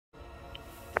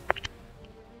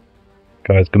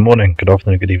Guys, good morning, good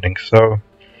afternoon, good evening. So,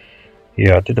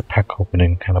 yeah, I did a pack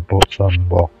opening and I bought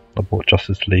I bought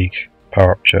Justice League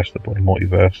power up chest, I bought a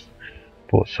multiverse,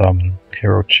 bought some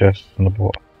hero chests, and I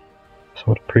bought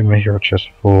a premium hero chest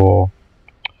for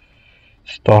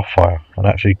Starfire. And I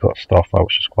actually got Starfire,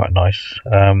 which is quite nice.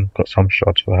 Got some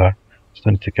shards for her,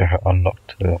 still need to get her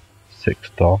unlocked to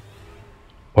 6-star,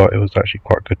 but it was actually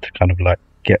quite good to kind of like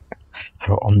get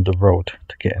her on the road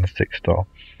to getting a 6-star.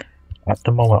 At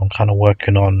the moment, I'm kind of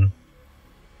working on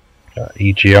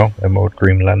EGL, Emerald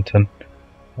Green Lantern.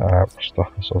 That's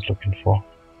what I was looking for.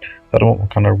 At the moment, I'm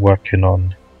kind of working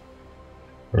on.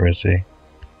 Where is he?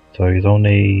 So he's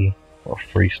only a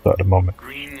 3-star at the moment.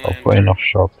 I've got enough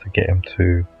shards to get him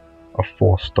to a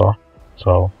 4-star.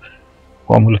 So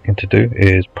what I'm looking to do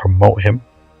is promote him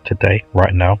today,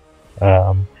 right now.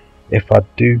 If I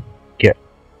do get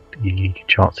the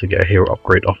chance to get a hero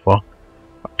upgrade offer,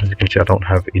 as you can see, I don't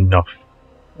have enough.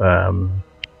 I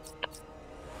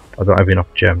don't have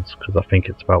enough gems because I think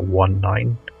it's about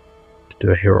 1.9 to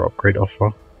do a hero upgrade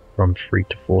offer from 3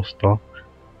 to 4-star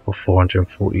for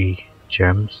 440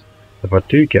 gems. If I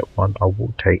do get one, I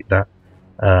will take that,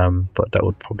 but that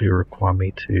would probably require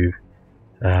me to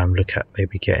look at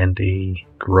maybe getting the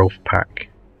growth pack.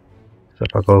 So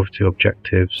if I go over to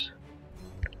objectives,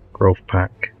 growth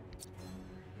pack,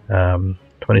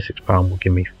 £26 will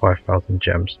give me 5,000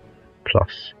 gems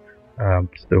plus.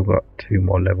 Still got 2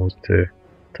 more levels to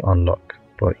unlock,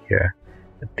 but yeah,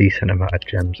 a decent amount of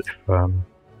gems if I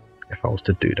was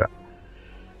to do that.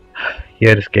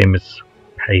 Yeah, this game is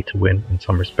pay to win in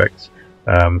some respects.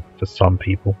 For some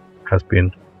people, has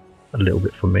been a little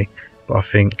bit for me, but I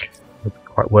think it's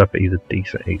quite worth it.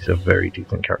 He's a very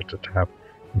decent character to have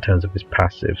in terms of his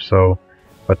passive. So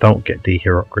if I don't get the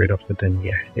hero upgrade offer, then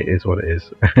yeah, it is what it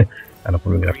is. And I'm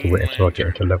probably gonna have to wait until I get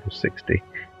into level 60.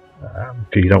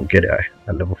 Because you don't get it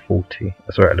at level 40,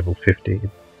 sorry, at level 50.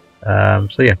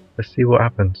 So yeah, let's see what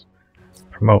happens.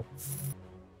 Promote.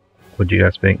 What do you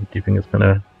guys think? Do you think it's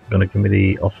gonna give me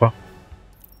the offer?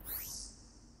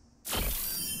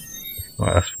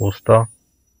 Right, that's 4-star.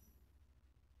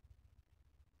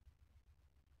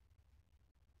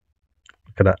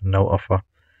 Look at that, no offer.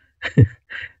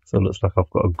 So it looks like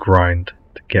I've got to grind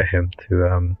to get him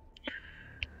to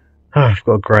I've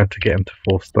got to grind to get him to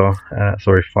 4-star,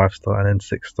 sorry, 5-star and then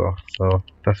 6-star, so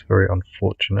that's very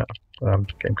unfortunate.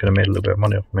 Game could have made a little bit of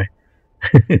money off me.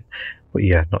 But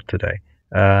yeah, not today.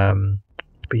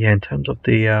 But yeah, in terms of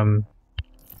the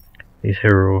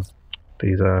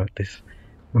this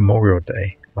Memorial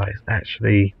Day, like, it's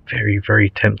actually very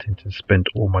tempting to spend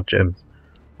all my gems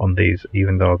on these,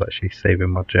 even though I was actually saving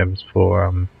my gems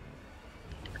for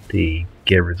the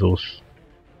gear resource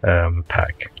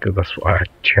pack, because that's what I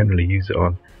generally use it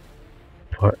on.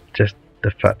 But just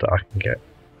the fact that I can get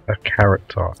a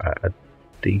character at a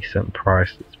decent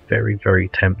price, it's very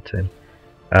tempting.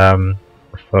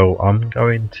 So I'm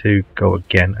going to go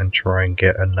again and try and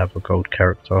get another gold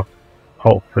character,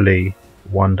 hopefully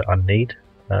one that I need,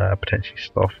 potentially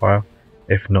Starfire.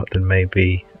 If not, then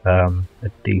maybe a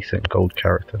decent gold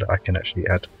character that I can actually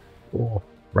add or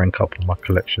rank up on my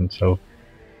collection. So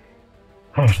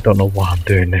I don't know why I'm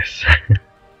doing this.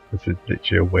 This is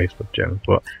literally a waste of gems,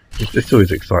 but it's always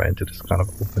exciting to just kind of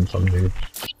open some new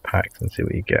packs and see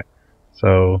what you get.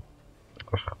 So,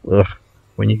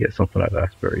 when you get something like that,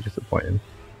 it's very disappointing.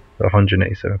 So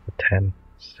 187 for 10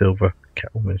 silver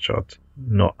Catwoman shards.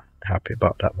 Not happy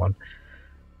about that one.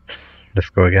 Let's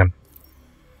go again.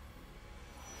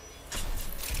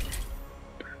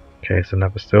 Okay, it's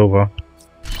another silver.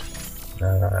 See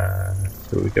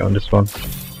what we get on this one.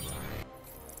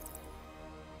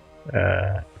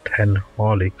 10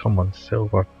 Harley, come on,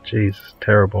 silver, Jesus,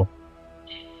 terrible.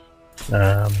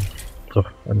 So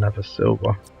another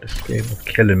silver, this game is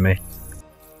killing me.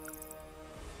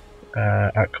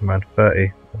 Aquaman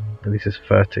 30, at least it's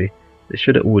 30. It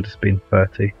should have always been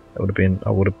 30, that would have been, I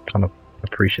would have kind of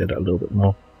appreciated that a little bit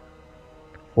more.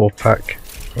 4-pack,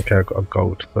 okay, I got a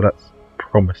gold, so that's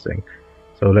promising.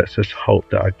 So let's just hope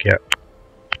that I get,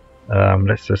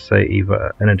 let's just say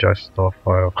either Energized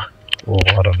Starfire, or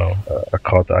I don't know, a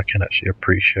card that I can actually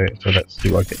appreciate. So let's see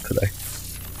what I get today.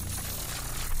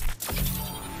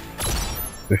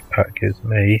 This pack gives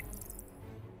me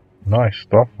nice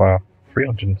Starfire,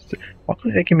 306. Why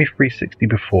couldn't they give me 360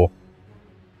 before?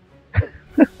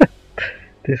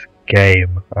 This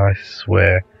game, I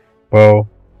swear. Well,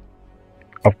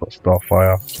 I've got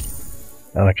Starfire,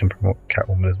 and I can promote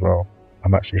Catwoman as well.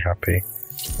 I'm actually happy.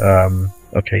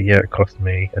 Okay, yeah, it cost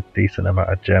me a decent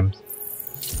amount of gems.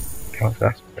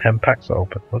 That's 10 packs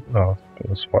open. No, it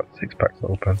was what, 6 packs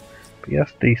open. But yeah,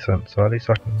 that's decent. So at least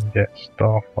I can get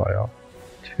Starfire.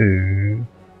 to...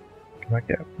 Can I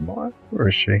get more? Where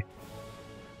is she?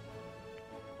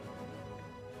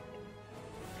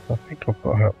 I think I've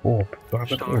got her orb. Do I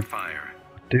have an orb? Starfire.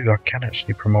 I can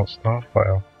actually promote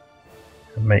Starfire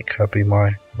and make her be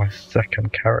my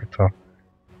second character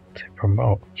to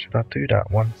promote. Should I do that?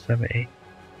 170?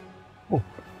 Oh.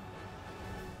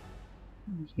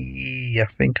 Yeah,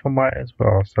 I think I might as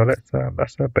well. So that's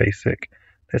her basic.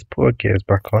 Let's put her gears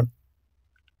back on.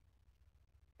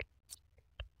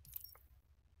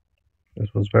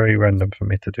 This was very random for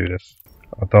me to do this.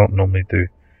 I don't normally do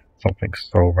something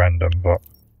so random, but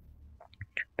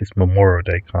this Memorial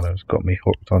Day kind of got me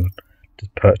hooked on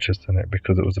just purchasing it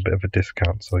because it was a bit of a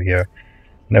discount. So yeah,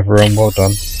 Neverrealm, well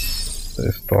done.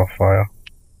 There's Starfire.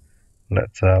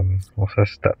 Let's what's her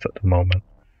stats at the moment?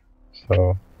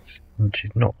 So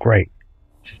she's not great.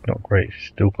 She's not great. She's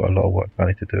still got a lot of work I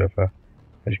need to do with her.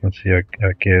 As you can see,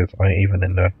 her gears aren't even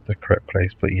in the correct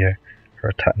place. But yeah, her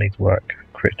attack needs work.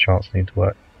 Crit chance needs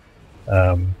work.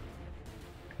 And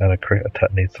a crit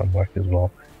attack needs some work as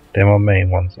well. They're my main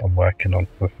ones I'm working on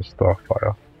with the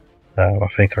Starfire. I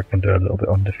think I can do a little bit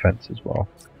on defense as well.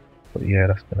 But yeah,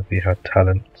 that's going to be her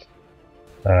talent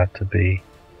to be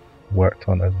worked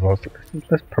on as well. So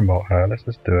let's promote her. Let's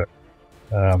just do it.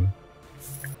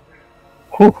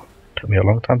 Whew, took me a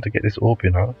long time to get this orb, you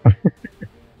know.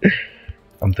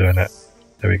 I'm doing it.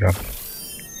 There we go.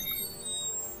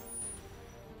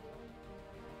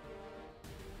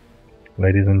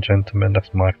 Ladies and gentlemen,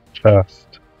 that's my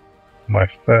first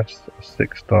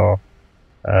 6-star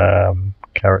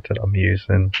character that I'm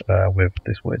using with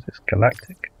this. What is this?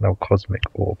 Galactic? No, Cosmic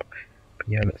Orb. But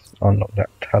yeah, let's unlock that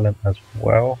talent as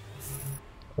well.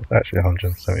 It's actually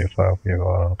 175. Yeah,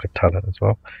 I'll unlock a talent as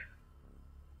well.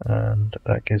 And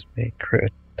that gives me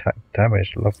crit attack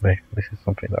damage. Lovely. This is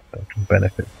something that I can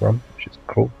benefit from, which is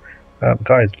cool.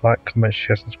 Guys, like, comment,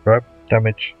 share, subscribe.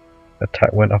 Damage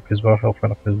attack went up as well, health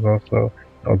went up as well, so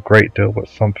not a great deal, but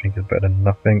something is better than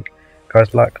nothing.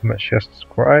 Guys, like, comment, share,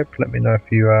 subscribe. Let me know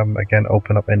if you again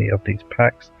open up any of these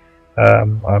packs. I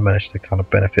managed to kind of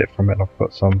benefit from it. I've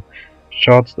got some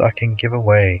shards that I can give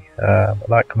away.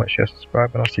 Like, comment, share,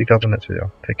 subscribe, and I'll see you guys in the next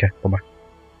video. Take care. Bye bye.